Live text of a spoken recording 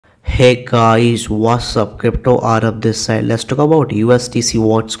Hey guys, what's up? Crypto are up this side. Let's talk about USDC,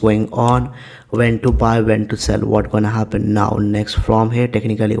 what's going on, when to buy, when to sell, what's gonna happen now next from here,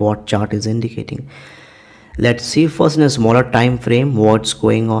 technically what chart is indicating. Let's see first in a smaller time frame what's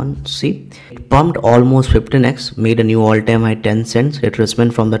going on. See, it pumped almost 15x, made a new all-time high 10 cents,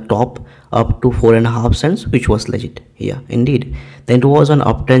 retracement from the top up to 4.5 cents, which was legit. Yeah, indeed. Then it was on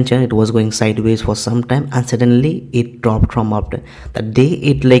uptrend channel, it was going sideways for some time and suddenly it dropped from uptrend. The day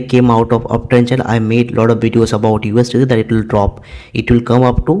it came out of uptrend channel, I made a lot of videos about USD that it will drop. It will come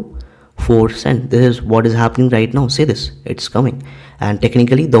up to 4 cents. This is what is happening right now. See this, it's coming. And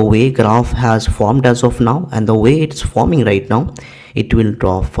technically the way graph has formed as of now and the way it's forming right now, it will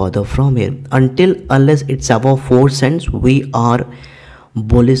drop further from here unless it's above 4 cents. We are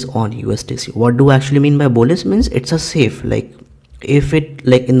bullish on USDC. What do I actually mean by bullish? Means it's a safe, like if it,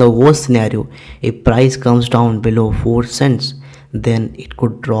 like in the worst scenario, if price comes down below 4 cents, then it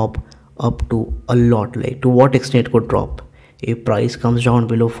could drop up to a lot. Like to what extent it could drop? If price comes down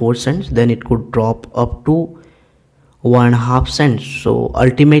below 4 cents, then it could drop up to 1.5 cents. So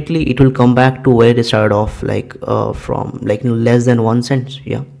ultimately it will come back to where it started off, like from like less than 1 cent.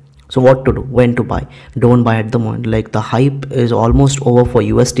 Yeah. So what to do? When to buy? Don't buy at the moment. Like the hype is almost over for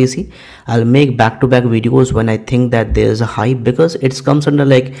USDC. I'll make back-to-back videos when I think that there's a hype, because it comes under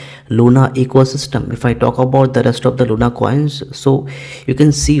like Luna ecosystem. If I talk about the rest of the Luna coins, so you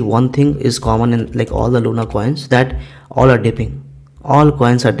can see one thing is common in like all the Luna coins, that all are dipping. All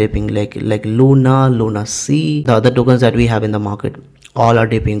coins are dipping, like Luna C, the other tokens that we have in the market, all are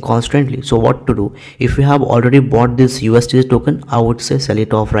dipping constantly. So what to do? If you have already bought this USDC token, I would say sell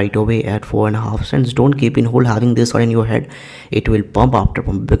it off right away at 4.5 cents. Don't keep in hold having this in your head. It will pump after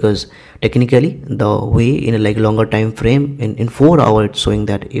pump, because technically the way in a like longer time frame, in 4 hours, it's showing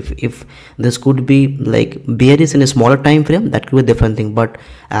that if this could be like bearish in a smaller time frame, that could be a different thing. But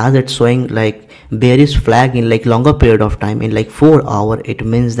as it's showing like bearish flag in like longer period of time, in like 4 hours, it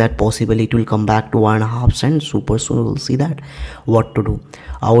means that possibly it will come back to 1.5 cents super soon. We'll see that. What to do?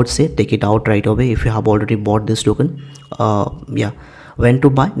 I would say take it out right away if you have already bought this token. Yeah. When to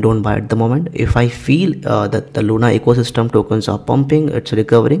buy? Don't buy at the moment. If I feel that the Luna ecosystem tokens are pumping, it's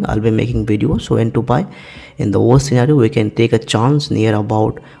recovering, I'll be making videos. So when to buy? In the worst scenario, we can take a chance near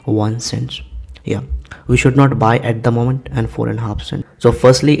about 1 cent. Yeah, we should not buy at the moment and 4.5 cents. So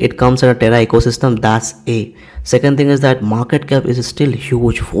firstly, it comes in a Terra ecosystem. That's A. Second thing is that market cap is still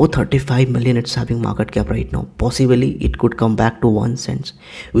huge. 435 million it's having market cap right now. Possibly it could come back to 1 cent,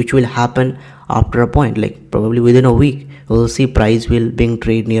 which will happen after a point, like probably within a week. We'll see price will being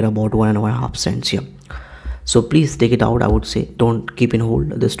trade near about 1.5 cents here. So please take it out. I would say don't keep in hold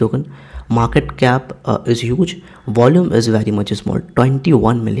this token. Market cap is huge. Volume is very much small,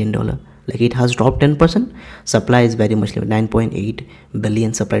 $21 million. Like it has dropped 10%. Supply is very much limited, 9.8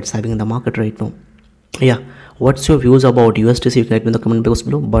 billion supply it's having in the market right now. Yeah, what's your views about USDC? You can write in the comment box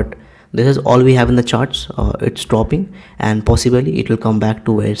below. But this is all we have in the charts. It's dropping and possibly it will come back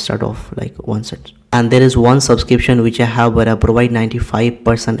to where it started off, like 1 cent. And there is one subscription which I have where I provide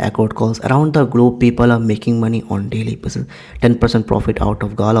 95% account calls around the globe. People are making money on daily basis. 10% profit out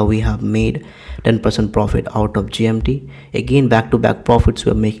of Gala. We have made 10% profit out of GMT. Again, back-to-back profits.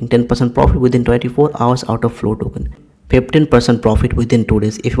 We are making 10% profit within 24 hours out of Flow token. 15% profit within 2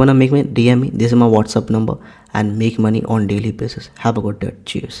 days. If you want to make me, DM me. This is my WhatsApp number and make money on daily basis. Have a good day.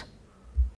 Cheers.